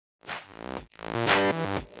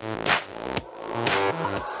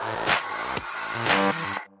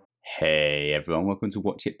everyone, welcome to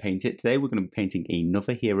Watch It Paint It. Today we're going to be painting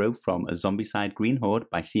another hero from a Zombicide Green Horde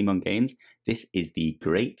by Simon Games. This is the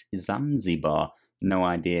Great Zanzibar. No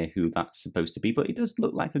idea who that's supposed to be, but he does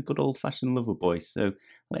look like a good old-fashioned lover boy, so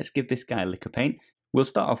let's give this guy a lick of paint. We'll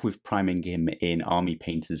start off with priming him in Army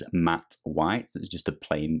Painter's Matte White. It's just a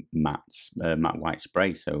plain matte white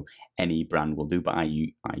spray, so any brand will do, but I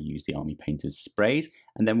use the Army Painter's sprays.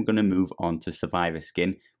 And then we're going to move on to Survivor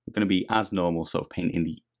Skin. We're going to be, as normal, sort of painting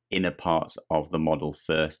the inner parts of the model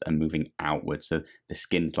first and moving outwards. So the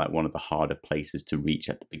skin's like one of the harder places to reach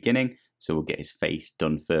at the beginning. So we'll get his face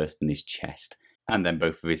done first and his chest. And then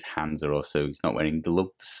both of his hands are also, he's not wearing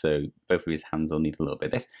gloves, so both of his hands will need a little bit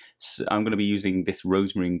of this. So I'm going to be using this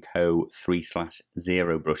Ultramarine Go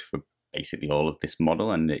 3/0 brush for basically all of this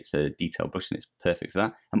model, and it's a detail brush and it's perfect for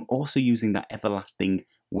that. I'm also using that Everlasting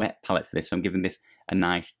wet palette for this, so I'm giving this a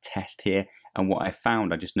nice test here. And what I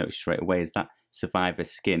found, I just noticed straight away, is that Survivor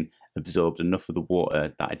Skin absorbed enough of the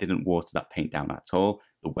water that I didn't water that paint down at all.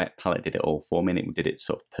 The wet palette did it all for me, and it did it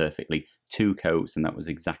sort of perfectly. 2 coats, and that was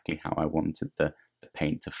exactly how I wanted the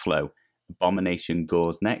paint to flow. Abomination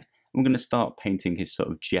Gore's next. I'm going to start painting his sort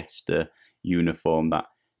of jester uniform, that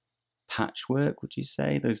patchwork, would you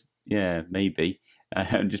say? Those, yeah, maybe.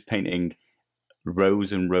 I'm just painting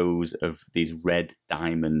rows and rows of these red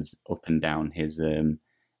diamonds up and down his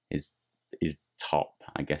top,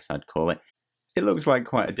 I guess I'd call it. It looks like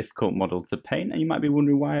quite a difficult model to paint, and you might be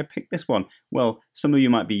wondering why I picked this one. Well, some of you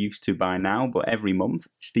might be used to by now, but every month,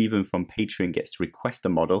 Stephen from Patreon gets to request a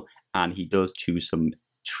model, and he does choose some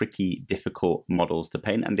tricky, difficult models to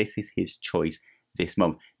paint, and this is his choice this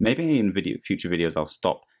month. Maybe in future videos I'll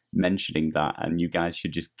stop mentioning that, and you guys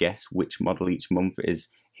should just guess which model each month is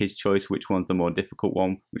his choice, which one's the more difficult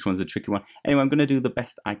one, which one's the tricky one. Anyway, I'm going to do the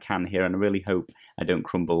best I can here, and I really hope I don't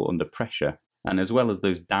crumble under pressure. And as well as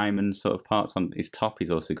those diamond sort of parts on his top,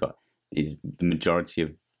 he's also got the majority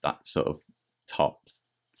of that sort of top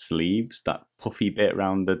sleeves, that puffy bit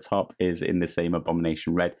around the top is in the same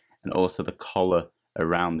Abomination red, and also the collar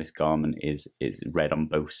around this garment is red on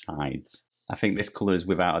both sides. I think this colour is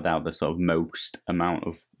without a doubt the sort of most amount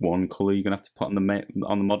of one colour you're going to have to put on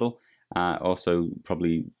the model. Also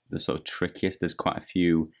probably the sort of trickiest. There's quite a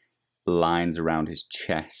few lines around his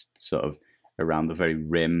chest, sort of around the very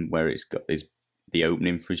rim where it's got the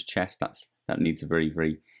opening for his chest. That needs a very,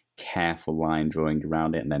 very careful line drawing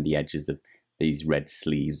around it, and then the edges of these red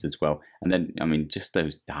sleeves as well. And then, I mean, just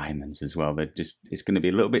those diamonds as well. It's going to be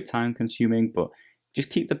a little bit time consuming, but just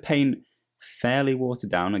keep the paint fairly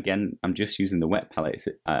watered down. Again, I'm just using the wet palette.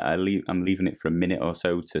 I'm leaving it for a minute or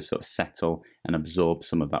so to sort of settle and absorb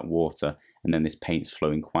some of that water, and then this paint's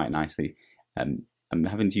flowing quite nicely. I'm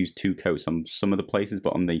having to use 2 coats on some of the places,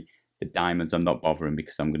 but on the diamonds I'm not bothering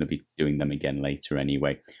because I'm going to be doing them again later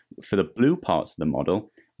anyway. For the blue parts of the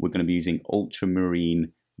model, we're going to be using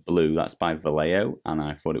Ultramarine Blue. That's by Vallejo, and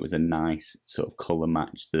I thought it was a nice sort of colour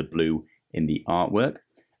match to the blue in the artwork.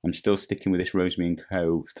 I'm still sticking with this Ultramarine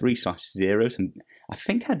Go 3/0, and I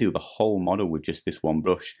think I do the whole model with just this one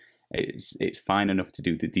brush. It's fine enough to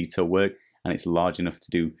do the detail work, and it's large enough to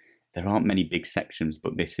do. There aren't many big sections,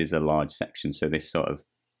 but this is a large section, so this sort of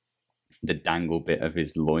the dangle bit of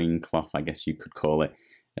his loincloth, I guess you could call it,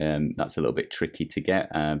 that's a little bit tricky to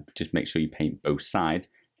get. Just make sure you paint both sides.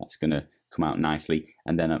 That's going to come out nicely.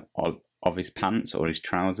 And then of his pants or his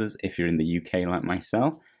trousers, if you're in the UK like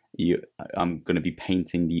myself, I'm going to be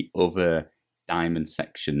painting the other diamond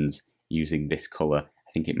sections using this colour.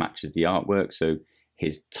 I think it matches the artwork. So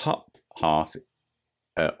his top half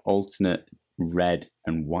are alternate red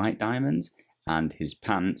and white diamonds, and his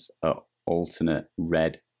pants are alternate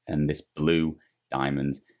red and this blue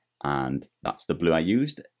diamonds, and that's the blue I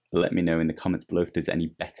used. Let me know in the comments below if there's any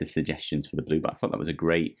better suggestions for the blue, but I thought that was a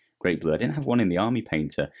great blue. I didn't have one in the Army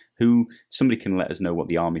Painter. Somebody can let us know what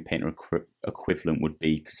the Army Painter equivalent would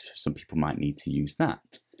be, because some people might need to use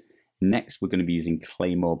that. Next, we're going to be using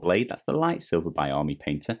Claymore Blade. That's the light silver by Army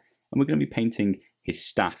Painter, and we're going to be painting his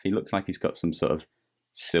staff. He looks like he's got some sort of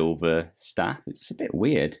silver staff. It's a bit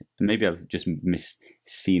weird, and maybe I've just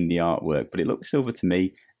seen the artwork, but it looks silver to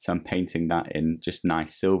me, so I'm painting that in just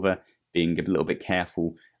nice silver, being a little bit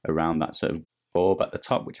careful around that sort of orb at the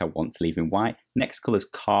top, which I want to leave in white. Next colour is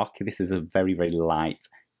Khaki. This is a very, very light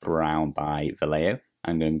brown by Vallejo.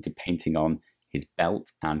 I'm going to be painting on his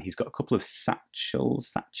belt, and he's got a couple of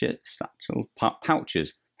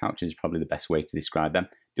pouches. Pouches is probably the best way to describe them.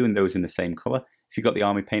 Doing those in the same colour. If you've got the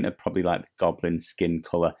Army Painter, probably like the Goblin skin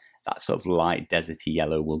colour, that sort of light deserty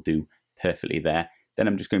yellow will do perfectly there. Then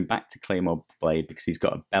I'm just going back to Claymore Blade because he's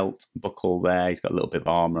got a belt buckle there. He's got a little bit of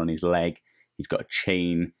armour on his leg. He's got a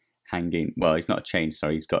chain hanging. Well, he's not a chain,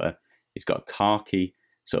 sorry. He's got a khaki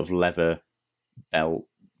sort of leather belt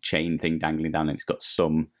chain thing dangling down, and it's got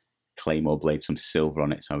some Claymore Blade, some silver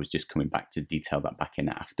on it, so I was just coming back to detail that back in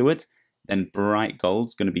afterwards. Then bright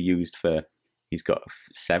gold's going to be used for, he's got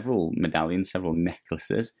several medallions, several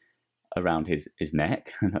necklaces around his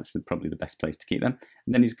neck, and that's probably the best place to keep them.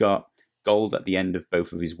 And then he's got gold at the end of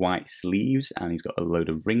both of his white sleeves, and he's got a load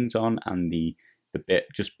of rings on, and the bit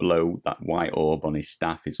just below that white orb on his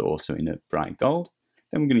staff is also in a bright gold.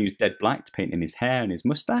 Then we're going to use dead black to paint in his hair and his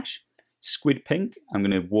mustache. Squid Pink, I'm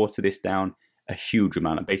going to water this down a huge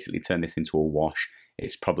amount. I basically turn this into a wash.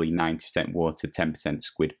 It's probably 90% water, 10%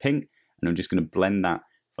 Squid Pink, and I'm just going to blend that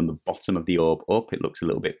from the bottom of the orb up. It looks a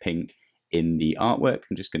little bit pink in the artwork.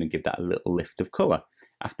 I'm just going to give that a little lift of colour.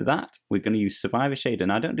 After that, we're going to use Survivor Shader,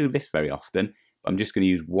 and I don't do this very often, but I'm just going to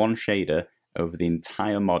use one shader over the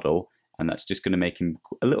entire model, and that's just going to make him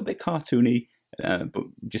a little bit cartoony, but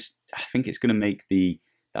just, I think it's going to make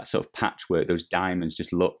that sort of patchwork, those diamonds,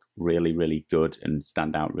 just look really, really good and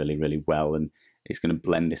stand out really, really well, and it's going to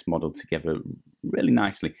blend this model together really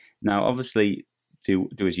nicely. Now, obviously, do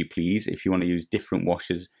as you please. If you want to use different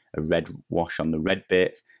washes, a red wash on the red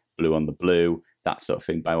bits, blue on the blue, that sort of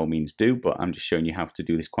thing, by all means do, but I'm just showing you how to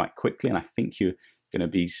do this quite quickly, and I think you're going to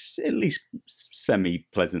be at least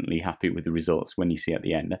semi-pleasantly happy with the results when you see at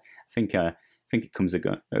the end. I think it comes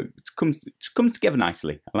together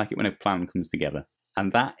nicely. I like it when a plan comes together.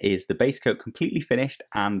 And that is the base coat completely finished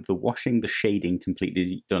and the washing, the shading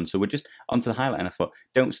completely done. So we're just onto the highlight, and I thought,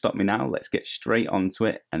 don't stop me now, let's get straight onto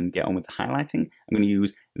it and get on with the highlighting. I'm going to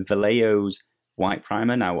use Vallejo's white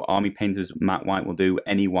primer. Now, Army Painter's matte white will do,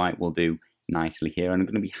 any white will do nicely here, and I'm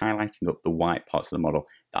going to be highlighting up the white parts of the model.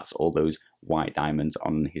 That's all those white diamonds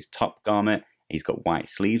on his top garment. He's got white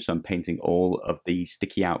sleeves, so I'm painting all of the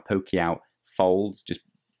sticky out, pokey out folds.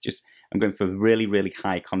 I'm going for really, really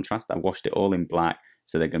high contrast. I washed it all in black,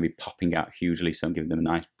 so they're going to be popping out hugely, so I'm giving them a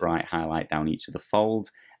nice bright highlight down each of the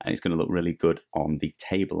folds, and it's going to look really good on the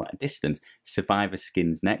table at a distance. Survivor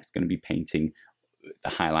Skin's next, going to be painting the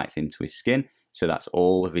highlights into his skin, so that's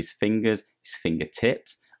all of his fingers, his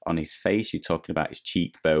fingertips. On his face, you're talking about his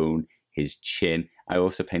cheekbone, his chin. I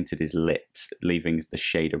also painted his lips, leaving the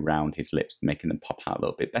shade around his lips, making them pop out a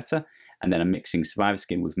little bit better. And then I'm mixing Survivor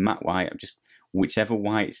Skin with matte white. I'm just, whichever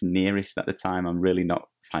white's nearest at the time, I'm really not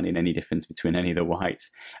finding any difference between any of the whites.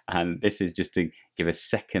 And this is just to give a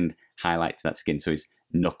second highlight to that skin. So his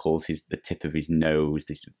knuckles, the tip of his nose,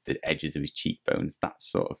 the edges of his cheekbones, that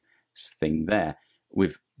sort of thing there.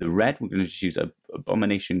 With the red, we're going to just use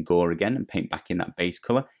Abomination Gore again and paint back in that base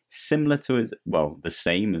colour, similar to the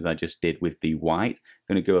same as I just did with the white.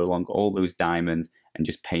 I'm going to go along all those diamonds and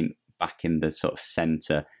just paint back in the sort of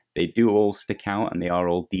centre. They do all stick out and they are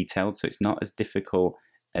all detailed, so it's not as difficult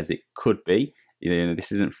as it could be. You know,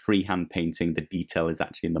 this isn't freehand painting, the detail is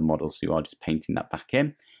actually in the model, so you are just painting that back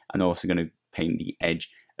in. I'm also going to paint the edge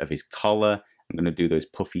of his collar. I'm going to do those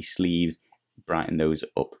puffy sleeves, brighten those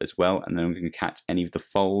up as well, and then I'm going to catch any of the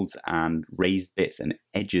folds and raised bits and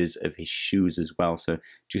edges of his shoes as well. So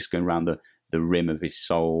just going around the rim of his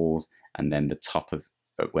soles, and then the top of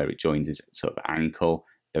where it joins his sort of ankle,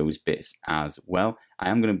 those bits as well. I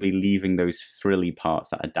am going to be leaving those frilly parts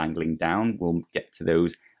that are dangling down. We'll get to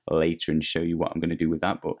those later and show you what I'm going to do with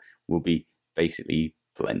that, but we'll be basically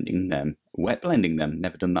blending them, wet blending them.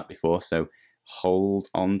 Never done that before, so hold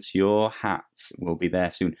on to your hats. We'll be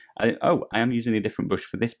there soon. I am using a different brush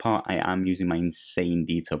for this part. I am using my insane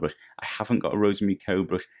detail brush. I haven't got a Rosemary Co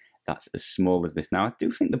brush that's as small as this. Now, I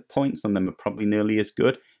do think the points on them are probably nearly as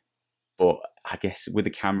good, but I guess with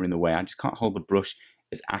the camera in the way, I just can't hold the brush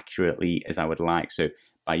as accurately as I would like. So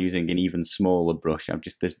by using an even smaller brush,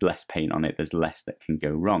 there's less paint on it, there's less that can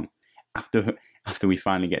go wrong. After we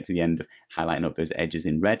finally get to the end of highlighting up those edges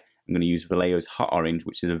in red, I'm going to use Vallejo's Hot Orange,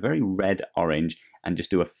 which is a very red orange, and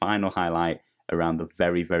just do a final highlight around the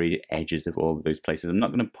very, very edges of all of those places. I'm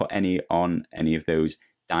not going to put any on any of those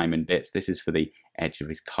diamond bits. This is for the edge of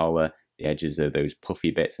his collar, the edges of those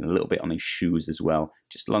puffy bits, and a little bit on his shoes as well,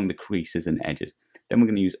 just along the creases and edges. Then we're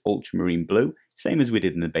going to use Ultramarine Blue, same as we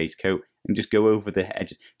did in the base coat, and just go over the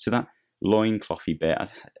edges. So that loinclothy bit,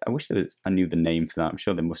 I wish I knew the name for that. I'm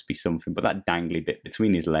sure there must be something, but that dangly bit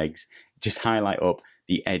between his legs, just highlight up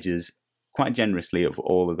the edges quite generously of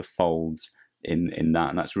all of the folds in that,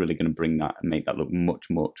 and that's really going to bring that and make that look much,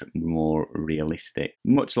 much more realistic,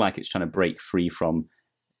 much like it's trying to break free from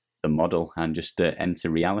the model and just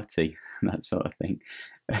enter reality, that sort of thing.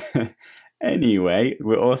 Anyway,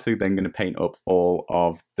 we're also then going to paint up all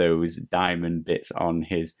of those diamond bits on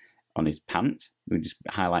his on his pants. We're just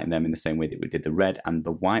highlighting them in the same way that we did the red and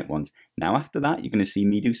the white ones. Now after that, you're going to see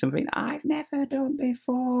me do something I've never done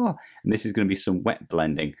before. And this is going to be some wet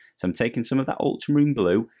blending. So I'm taking some of that Ultramarine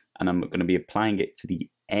Blue and I'm going to be applying it to the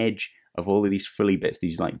edge of all of these frilly bits,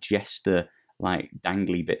 these like jester, like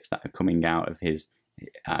dangly bits that are coming out of his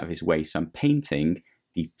waist. So I'm painting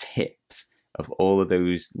the tips of all of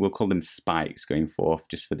those, we'll call them spikes going forth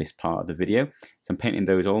just for this part of the video. So I'm painting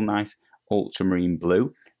those all nice ultramarine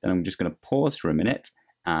blue. Then I'm just going to pause for a minute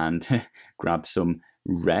and grab some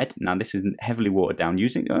red. Now this is heavily watered down,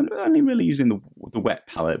 only really using the wet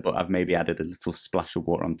palette, but I've maybe added a little splash of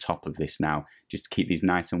water on top of this now, just to keep these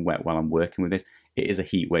nice and wet while I'm working with this. It is a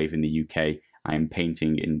heat wave in the UK. I am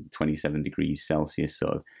painting in 27 degrees Celsius,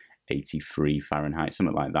 sort of 83 Fahrenheit,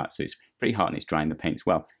 something like that. So it's pretty hot and it's drying the paints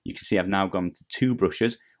well. You can see I've now gone to two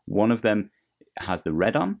brushes. One of them has the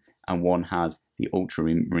red on and one has the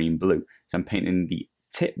ultramarine blue. So I'm painting the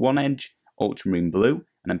tip, one edge ultramarine blue,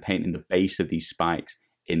 and I'm painting the base of these spikes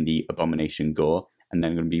in the Abomination Gore. And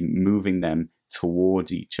then I'm going to be moving them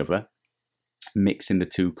towards each other, mixing the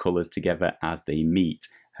two colours together as they meet.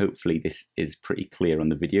 Hopefully this is pretty clear on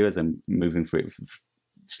the video as I'm moving through it.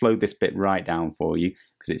 Slow this bit right down for you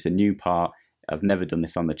because it's a new part. I've never done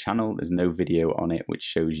this on the channel. There's no video on it which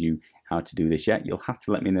shows you how to do this yet. You'll have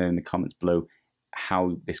to let me know in the comments below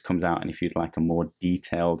how this comes out and if you'd like a more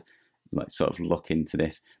detailed sort of look into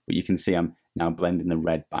this. But you can see I'm now blending the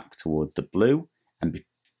red back towards the blue, and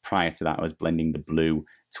prior to that I was blending the blue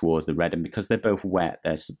towards the red, and because they're both wet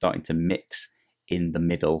they're starting to mix in the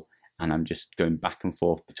middle, and I'm just going back and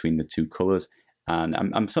forth between the two colours, and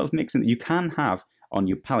I'm sort of mixing. You can have on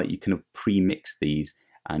your palette, you can have pre-mixed these,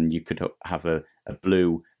 and you could have a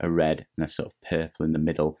blue, a red, and a sort of purple in the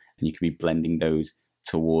middle, and you can be blending those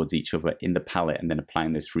towards each other in the palette and then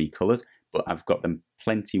applying those three colours. But I've got them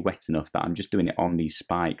plenty wet enough that I'm just doing it on these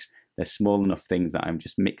spikes. They're small enough things that I'm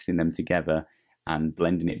just mixing them together and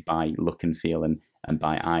blending it by look and feel and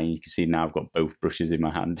by eye. You can see now I've got both brushes in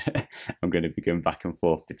my hand. I'm going to be going back and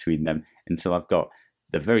forth between them until I've got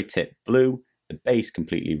the very tip blue, the base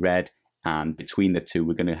completely red, and between the two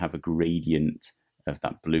we're going to have a gradient of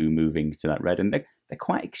that blue moving to that red. And they're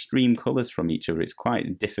quite extreme colours from each other. It's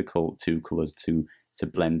quite difficult two colours to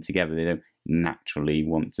blend together. They don't naturally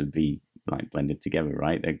want to be like blended together,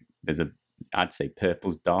 right? I'd say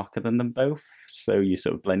purple's darker than them both, so you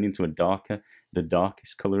sort of blend into the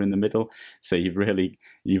darkest colour in the middle. So you've really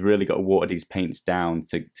got to water these paints down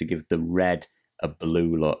to give the red a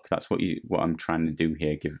blue look. That's what I'm trying to do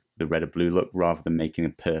here, give the red a blue look rather than making a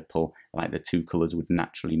purple like the two colours would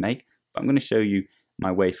naturally make. But I'm going to show you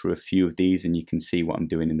my way through a few of these, and you can see what I'm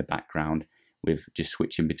doing in the background with just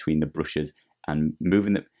switching between the brushes and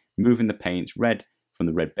moving the paints, red from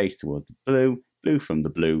the red base towards the blue, blue from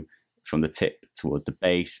the tip towards the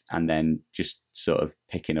base, and then just sort of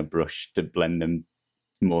picking a brush to blend them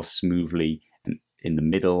more smoothly in the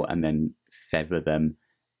middle, and then feather them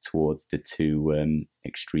towards the two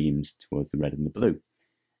extremes, towards the red and the blue.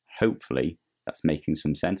 Hopefully that's making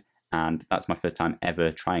some sense, and that's my first time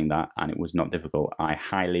ever trying that, and it was not difficult. I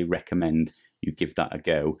highly recommend you give that a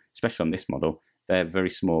go, especially on this model. They're very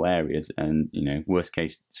small areas, and worst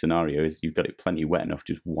case scenario is you've got it plenty wet enough,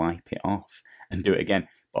 just wipe it off and do it again.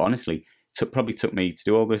 But honestly, probably took me to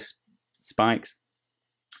do all this spikes,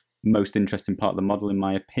 most interesting part of the model in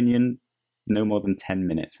my opinion, no more than 10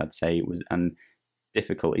 minutes I'd say it was, and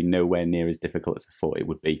difficulty nowhere near as difficult as I thought it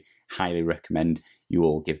would be. Highly recommend you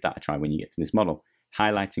all give that a try when you get to this model.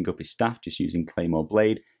 Highlighting up his staff just using Claymore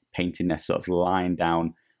Blade, painting a sort of line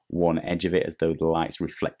down one edge of it as though the light's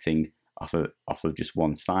reflecting off of just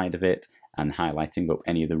one side of it, and highlighting up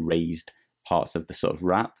any of the raised parts of the sort of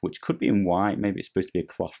wrap, which could be in white, maybe it's supposed to be a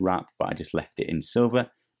cloth wrap, but I just left it in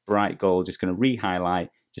silver. Bright gold, just going to re-highlight,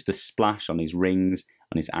 just a splash on his rings,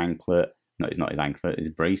 on his anklet, no, it's not his anklet, his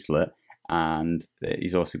bracelet, and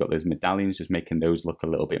he's also got those medallions, just making those look a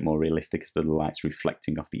little bit more realistic as the light's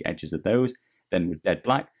reflecting off the edges of those. Then with dead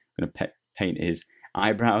black, I'm going to paint his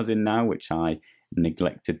eyebrows in now, which I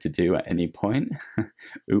neglected to do at any point.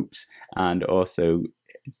 Oops. And also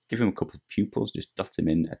give him a couple of pupils, just dot him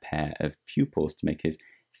in a pair of pupils to make his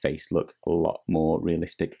face look a lot more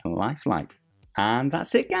realistic and lifelike. And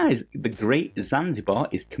that's it, guys. The Great Zanzibar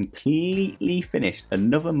is completely finished.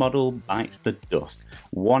 Another model bites the dust.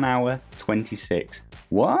 1 hour 26.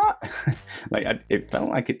 What? It felt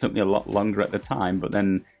like it took me a lot longer at the time, but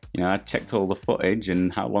then You know, I checked all the footage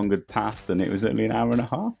and how long had passed, and it was only an hour and a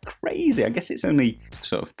half. Crazy. I guess it's only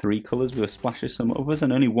sort of 3 colours with a splash of some others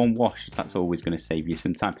and only 1 wash. That's always going to save you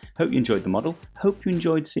some time. Hope you enjoyed the model. Hope you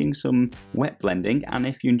enjoyed seeing some wet blending, and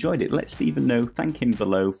if you enjoyed it, let Stephen know. Thank him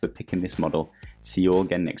below for picking this model. See you all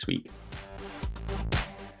again next week.